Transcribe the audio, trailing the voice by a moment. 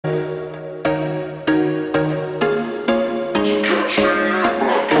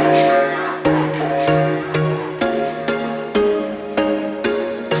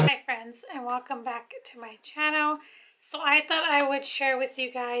to my channel. So I thought I would share with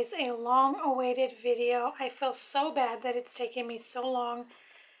you guys a long-awaited video. I feel so bad that it's taken me so long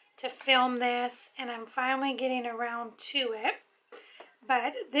to film this, and I'm finally getting around to it.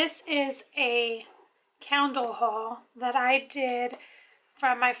 But this is a candle haul that I did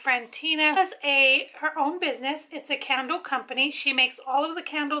from my friend Tina. She has her own business. It's a candle company. She makes all of the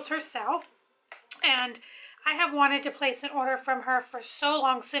candles herself, and I have wanted to place an order from her for so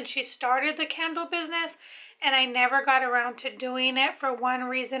long, since she started the candle business, and I never got around to doing it for one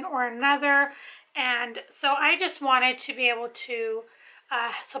reason or another. And so I just wanted to be able to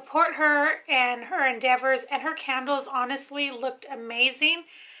support her and her endeavors, and her candles honestly looked amazing.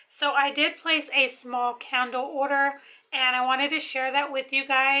 So I did place a small candle order, and I wanted to share that with you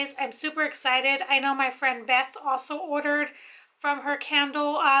guys. I'm super excited. I know my friend Beth also ordered from her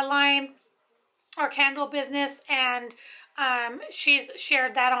candle line or candle business, and she's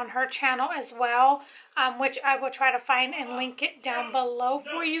shared that on her channel as well, which I will try to find and link it down below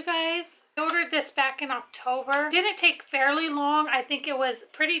for you guys. I ordered this back in October. Didn't take fairly long. I think it was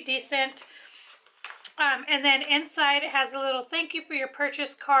pretty decent. And then inside it has a little thank you for your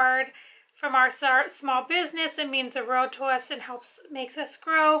purchase card from our small business. It means the world to us and makes us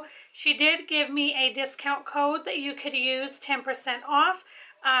grow. She did give me a discount code that you could use, 10% off.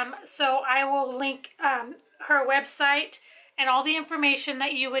 So I will link her website and all the information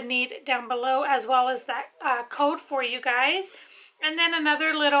that you would need down below, as well as that code for you guys. And then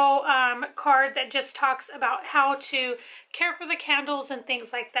another little card that just talks about how to care for the candles and things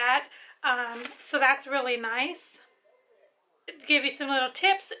like that. So that's really nice. Give you some little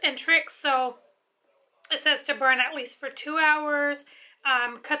tips and tricks. So it says to burn at least for 2 hours,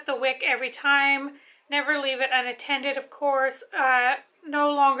 cut the wick every time, never leave it unattended, of course,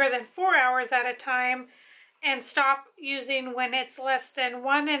 no longer than 4 hours at a time, and stop using when it's less than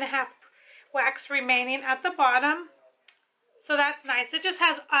 1.5 wax remaining at the bottom. So that's nice. It just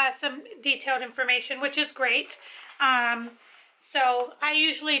has some detailed information, which is great. So I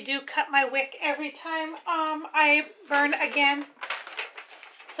usually do cut my wick every time I burn again.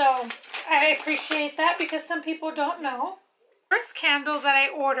 So I appreciate that, because some people don't know. First candle that I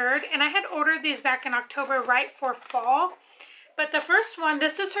ordered, and I had ordered these back in October right for fall. But the first one,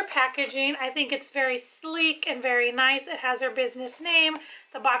 this is her packaging. I think it's very sleek and very nice. It has her business name.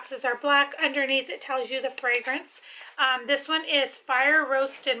 The boxes are black. Underneath it tells you the fragrance. This one is Fire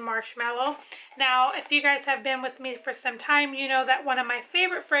Roasted Marshmallow. Now, if you guys have been with me for some time, you know that one of my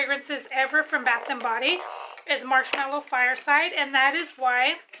favorite fragrances ever from Bath & Body is Marshmallow Fireside, and that is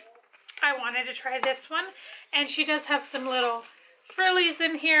why I wanted to try this one. And she does have some little frillies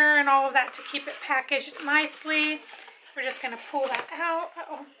in here and all of that to keep it packaged nicely. We're just going to pull that out.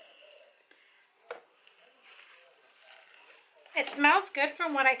 Uh-oh. It smells good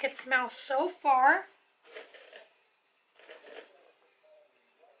from what I could smell so far.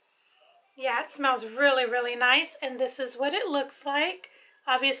 Yeah, it smells really, really nice, and this is what it looks like.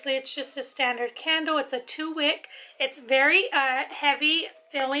 Obviously, it's just a standard candle. It's a 2-wick. It's very heavy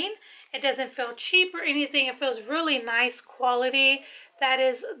filling. It doesn't feel cheap or anything. It feels really nice quality. That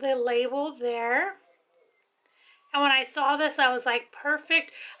is the label there. And when I saw this, I was like,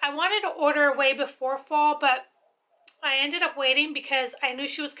 perfect. I wanted to order way before fall, but I ended up waiting because I knew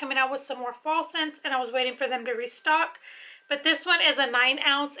she was coming out with some more fall scents, and I was waiting for them to restock. But this one is a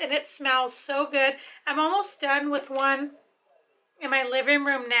 9-ounce, and it smells so good. I'm almost done with one in my living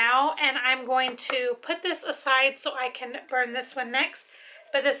room now, and I'm going to put this aside so I can burn this one next.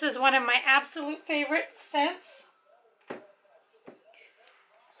 But this is one of my absolute favorite scents.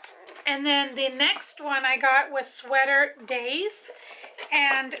 And then the next one I got was Sweater Days.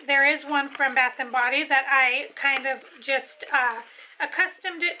 And there is one from Bath & Body that I kind of just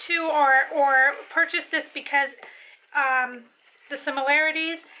accustomed it to, or purchased this because the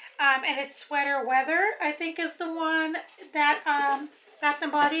similarities. And it's Sweater Weather, I think, is the one that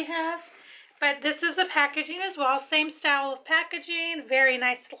Bath & Body has. But this is the packaging as well. Same style of packaging. Very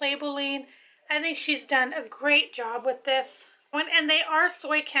nice labeling. I think she's done a great job with this. And they are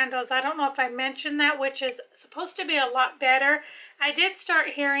soy candles. I don't know if I mentioned that, which is supposed to be a lot better. I did start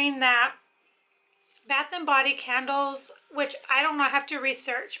hearing that Bath & Body candles, which I don't know, I have to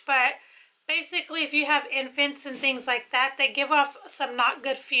research, but basically if you have infants and things like that, they give off some not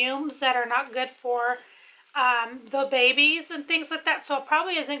good fumes that are not good for the babies and things like that. So it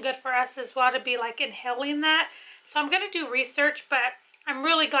probably isn't good for us as well to be like inhaling that. So I'm going to do research, but I'm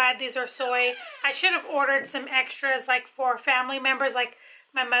really glad these are soy. I should have ordered some extras like for family members, like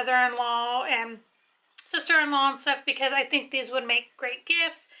my mother-in-law and sister-in-law and stuff, because I think these would make great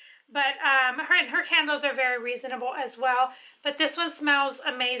gifts. But her candles are very reasonable as well. But this one smells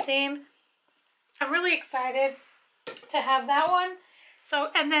amazing. I'm really excited to have that one. So,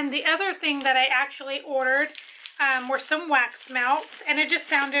 and then the other thing that I actually ordered were some wax melts, and it just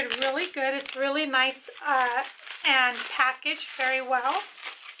sounded really good. It's really nice and packaged very well.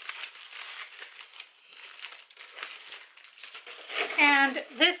 And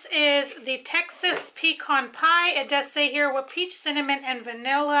this is the Texas Pecan Pie. It does say here with peach, cinnamon, and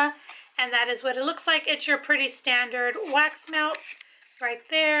vanilla. And that is what it looks like. It's your pretty standard wax melts right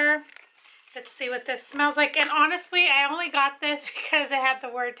there. Let's see what this smells like. And honestly, I only got this because it had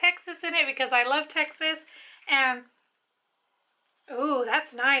the word Texas in it because I love Texas. And, ooh,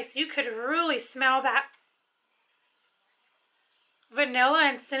 that's nice. You could really smell that vanilla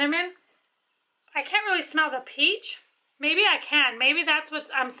and cinnamon. I can't really smell the peach. Maybe I can. Maybe that's what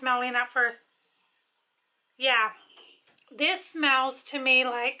I'm smelling at first. Yeah. This smells to me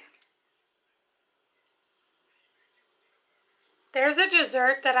like... There's a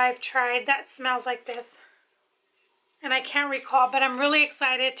dessert that I've tried that smells like this. And I can't recall, but I'm really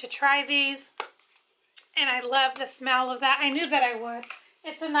excited to try these. And I love the smell of that. I knew that I would.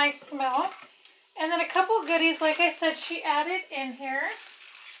 It's a nice smell. And then a couple goodies, like I said, she added in here.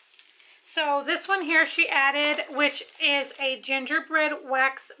 So this one here she added, which is a gingerbread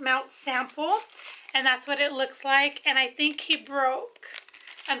wax melt sample. And that's what it looks like. And I think he broke,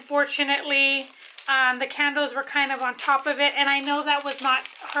 unfortunately. The candles were kind of on top of it, and I know that was not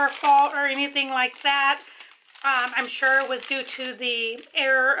her fault or anything like that. I'm sure it was due to the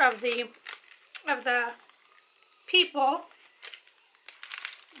error of the people,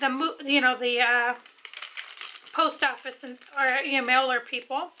 the post office or mailer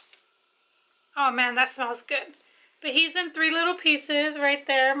people. Oh man, that smells good. But he's in 3 little pieces right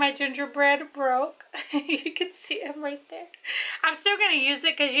there. My gingerbread broke. You can see him right there. I'm still going to use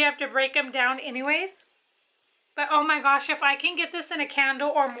it because you have to break them down anyways. But oh my gosh, if I can get this in a candle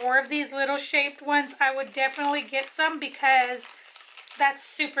or more of these little shaped ones, I would definitely get some because that's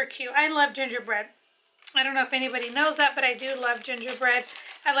super cute. I love gingerbread. I don't know if anybody knows that, but I do love gingerbread.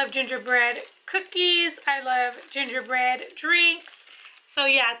 I love gingerbread cookies. I love gingerbread drinks. So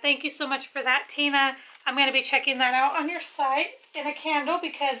yeah, thank you so much for that, Tina. I'm going to be checking that out on your site in a candle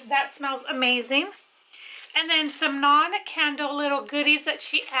because that smells amazing. And then some non-candle little goodies that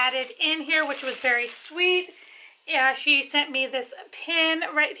she added in here, which was very sweet. Yeah, she sent me this pin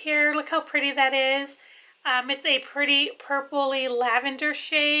right here. Look how pretty that is. It's a pretty purpley lavender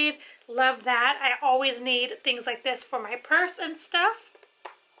shade. Love that. I always need things like this for my purse and stuff.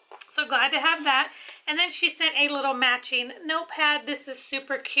 So glad to have that. And then she sent a little matching notepad. This is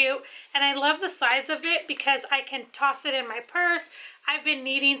super cute. And I love the size of it because I can toss it in my purse. I've been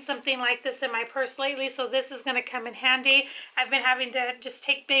needing something like this in my purse lately, so this is going to come in handy. I've been having to just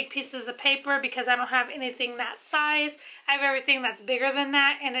take big pieces of paper because I don't have anything that size. I have everything that's bigger than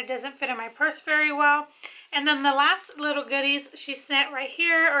that, and it doesn't fit in my purse very well. And then the last little goodies she sent right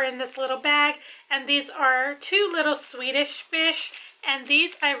here are in this little bag. And these are 2 little Swedish fish. And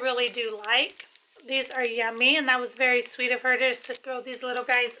these I really do like. These are yummy, and that was very sweet of her just to throw these little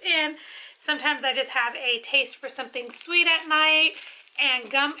guys in. Sometimes I just have a taste for something sweet at night,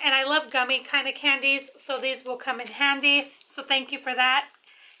 and I love gummy kind of candies, so these will come in handy. So thank you for that.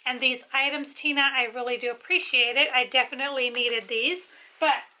 And these items, Tina, I really do appreciate it. I definitely needed these.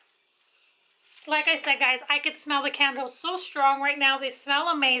 But like I said, guys, I could smell the candles so strong right now. They smell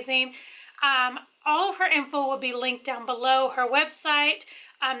amazing. All of her info will be linked down below. Her website,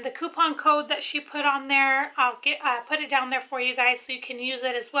 the coupon code that she put on there, I'll put it down there for you guys so you can use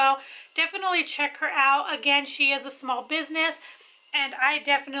it as well. Definitely check her out. Again, she is a small business, and I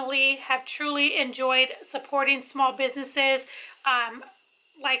definitely have truly enjoyed supporting small businesses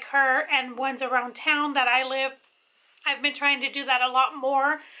like her and ones around town that I live. I've been trying to do that a lot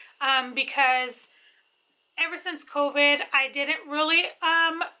more because ever since COVID, I didn't really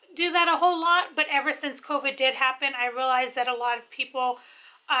do that a whole lot, but ever since COVID did happen, I realized that a lot of people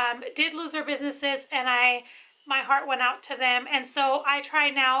did lose their businesses, and my heart went out to them. And so I try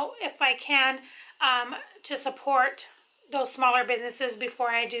now, if I can, to support those smaller businesses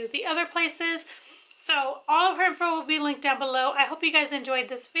before I do the other places. So all of her info will be linked down below. I hope you guys enjoyed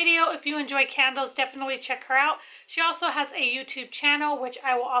this video. If you enjoy candles, definitely check her out. She also has a YouTube channel, which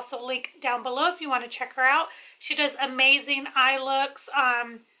I will also link down below if you want to check her out. She does amazing eye looks.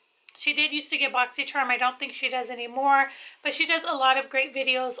 She did used to get BoxyCharm. I don't think she does anymore, but she does a lot of great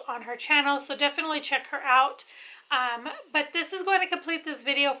videos on her channel, so definitely check her out. But this is going to complete this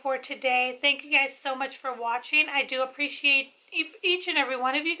video for today. Thank you guys so much for watching. I do appreciate each and every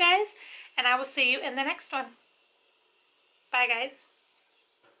one of you guys, and I will see you in the next one. Bye, guys.